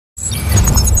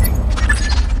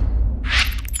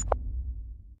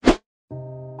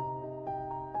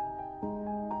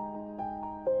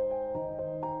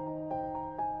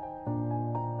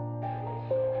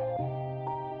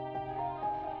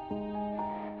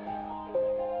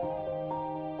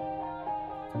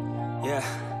Yeah.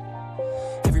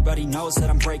 Everybody knows that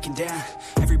I'm breaking down.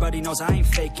 Everybody knows I ain't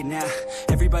faking now.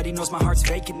 Everybody knows my heart's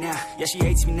vacant now. Yeah, she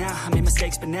hates me now, I made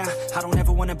mistakes, but now I don't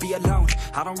ever wanna be alone.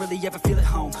 I don't really ever feel at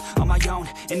home. On my own,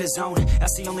 in the zone,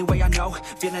 that's the only way I know.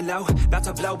 Feeling low, about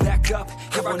to blow back up.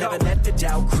 Here I won't ever let the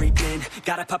doubt creep in.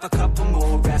 Gotta pop a couple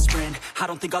more aspirin. I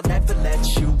don't think I'll ever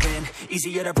let you in.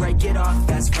 Easier to break it off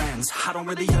as friends. I don't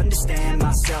really understand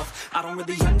myself. I don't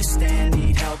really understand,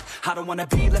 need help. I don't wanna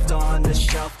be left on the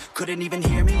shelf. Couldn't even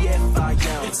hear me if I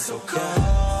yelled. It's so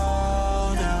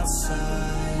cold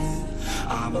outside,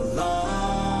 I'm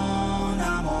alone,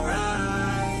 I'm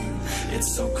alright.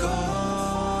 It's so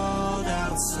cold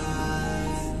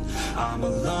outside, I'm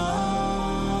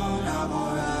alone, I'm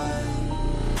alright.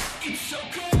 It's so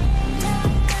cold.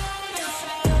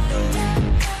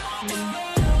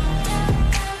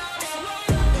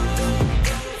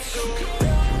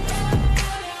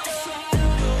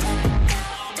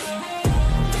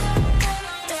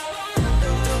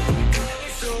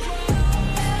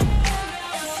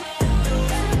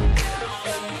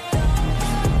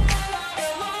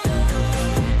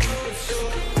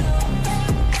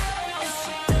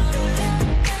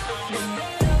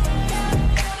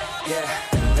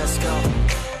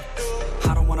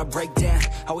 Break down,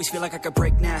 always feel like I could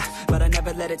break now, but I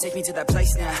never let it take me to that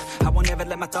place now. I won't ever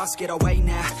let my thoughts get away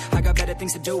now. I got better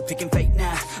things to do, picking fate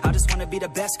now. I just wanna be the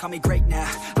best, call me great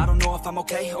now. I don't know if I'm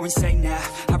okay or insane now.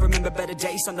 I remember better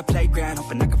days on the playground,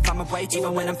 hoping I can find my way.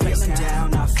 Even when I'm feeling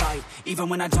down, I fight. Even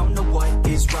when I don't know what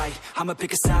is right, I'ma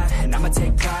pick a side and I'ma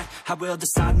take pride. I will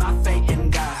decide my fate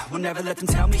and I will never let them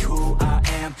tell me who I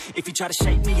am. If you try to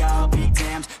shake me, I'll be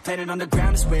damned. Planet on the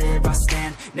ground is where I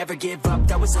stand. Never give up,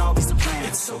 that was always the plan.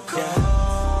 It's so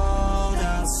cold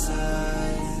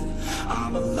outside,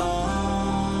 I'm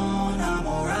alone, I'm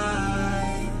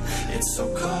alright. It's so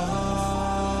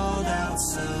cold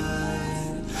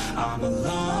outside, I'm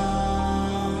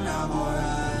alone, I'm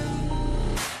alright.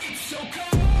 It's so cold.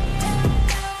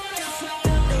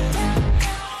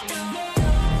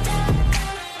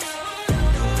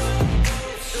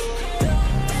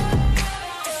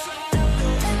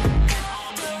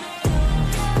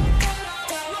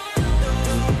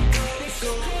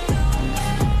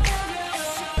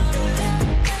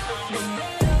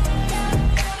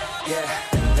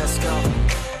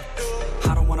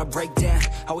 Break down,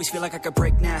 always feel like I could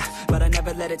break now, but I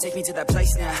never let it take me to that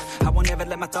place now. I won't ever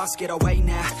let my thoughts get away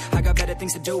now. I got better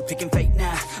things to do, picking fate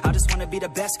now. I just wanna be the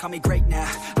best, call me great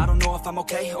now. I don't know if I'm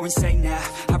okay or insane now.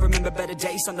 I remember better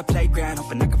days on the playground,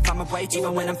 hoping I can find my way.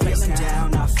 Even when I'm feeling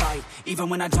down, I fight. Even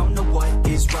when I don't know what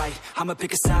is right, I'ma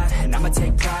pick a side and I'ma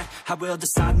take pride. I will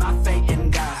decide my fate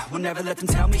and I will never let them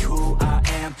tell me who I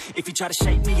am. If you try to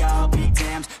shake me, I'll be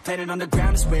damned. Planet on the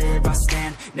ground is where I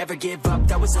stand. Never give up,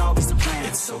 that was always the plan.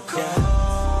 It's so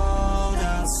cold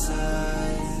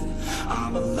outside,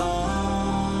 I'm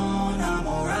alone, I'm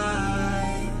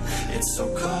alright. It's so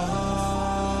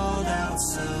cold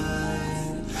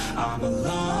outside, I'm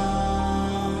alone.